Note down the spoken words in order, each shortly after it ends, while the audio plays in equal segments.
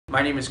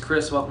My name is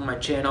Chris, welcome to my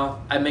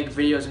channel. I make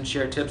videos and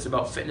share tips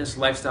about fitness,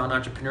 lifestyle, and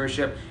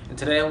entrepreneurship. And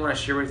today I want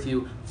to share with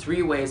you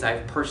 3 ways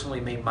I've personally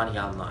made money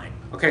online.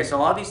 Okay, so a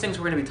lot of these things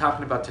we're going to be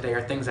talking about today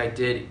are things I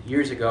did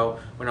years ago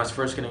when I was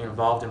first getting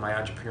involved in my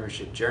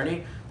entrepreneurship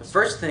journey. The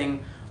first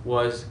thing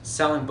was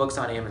selling books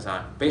on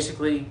Amazon.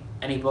 Basically,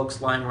 any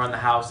books lying around the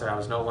house that I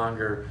was no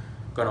longer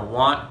going to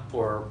want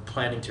or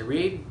planning to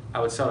read,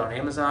 I would sell it on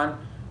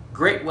Amazon.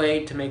 Great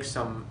way to make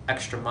some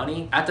extra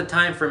money. At the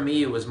time, for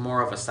me, it was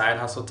more of a side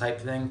hustle type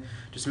thing,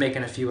 just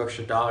making a few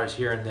extra dollars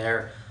here and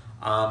there,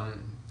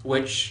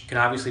 which can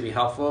obviously be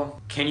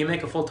helpful. Can you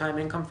make a full-time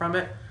income from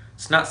it?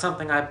 It's not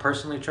something I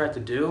personally tried to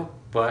do,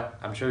 but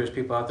I'm sure there's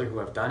people out there who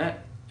have done it.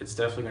 It's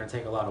definitely going to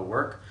take a lot of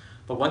work.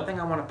 But one thing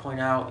I want to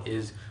point out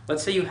is,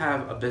 let's say you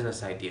have a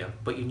business idea,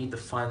 but you need the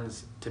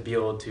funds to be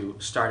able to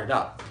start it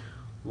up.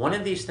 One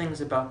of these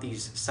things about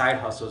these side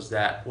hustles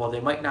that, while they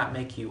might not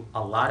make you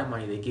a lot of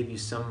money, they give you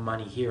some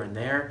money here and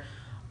there,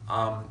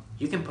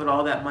 you can put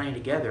all that money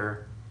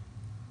together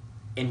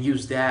and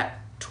use that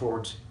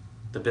towards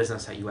the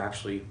business that you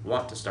actually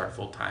want to start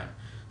full time.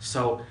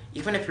 So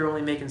even if you're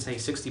only making, say,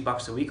 60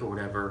 bucks a week or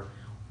whatever,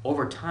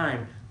 over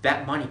time,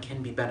 that money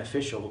can be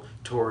beneficial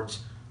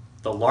towards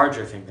the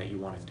larger thing that you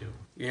want to do.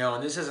 You know,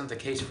 and this isn't the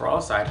case for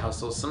all side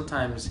hustles.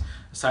 Sometimes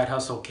a side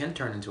hustle can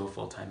turn into a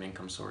full-time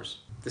income source.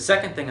 The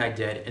second thing I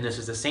did, and this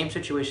is the same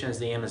situation as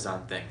the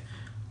Amazon thing,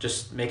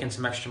 just making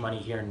some extra money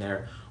here and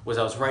there, was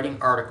I was writing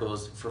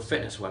articles for a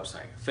fitness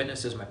website.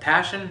 Fitness is my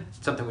passion.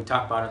 It's something we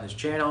talk about on this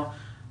channel.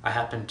 I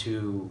happened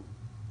to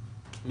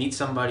meet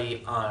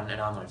somebody on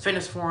an online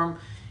fitness forum,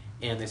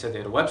 and they said they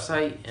had a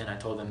website, and I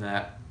told them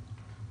that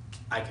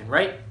I can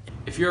write.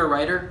 If you're a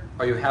writer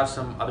or you have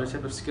some other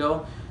type of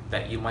skill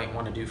that you might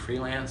want to do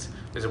freelance,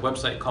 there's a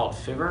website called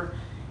Fiverr.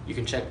 You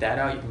can check that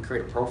out. You can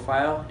create a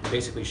profile and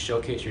basically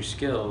showcase your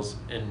skills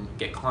and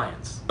get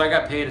clients. So I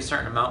got paid a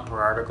certain amount per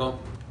article.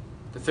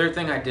 The third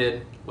thing I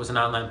did was an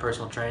online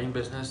personal training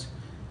business.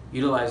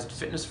 Utilized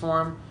fitness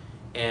forum,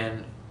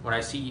 and when I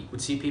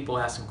would see people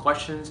asking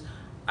questions,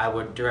 I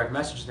would direct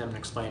message them and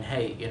explain,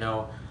 hey, you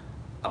know,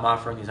 I'm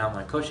offering these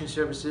online coaching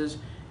services.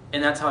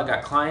 And that's how I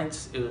got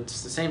clients.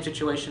 It's the same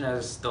situation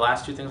as the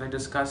last 2 things I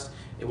discussed.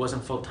 It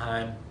wasn't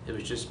full-time. It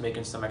was just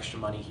making some extra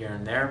money here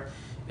and there.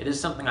 It is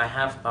something I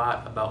have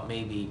thought about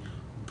maybe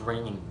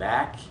bringing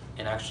back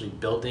and actually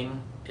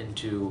building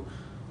into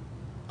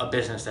a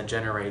business that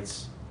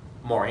generates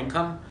more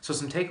income. So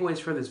some takeaways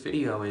for this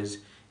video is,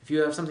 if you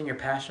have something you're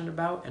passionate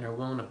about and are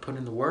willing to put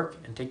in the work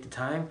and take the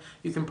time,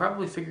 you can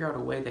probably figure out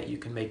a way that you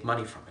can make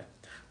money from it.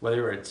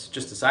 Whether it's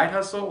just a side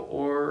hustle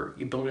or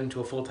you build it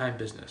into a full-time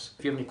business.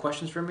 If you have any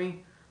questions for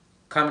me,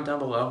 comment down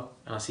below,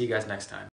 and I'll see you guys next time.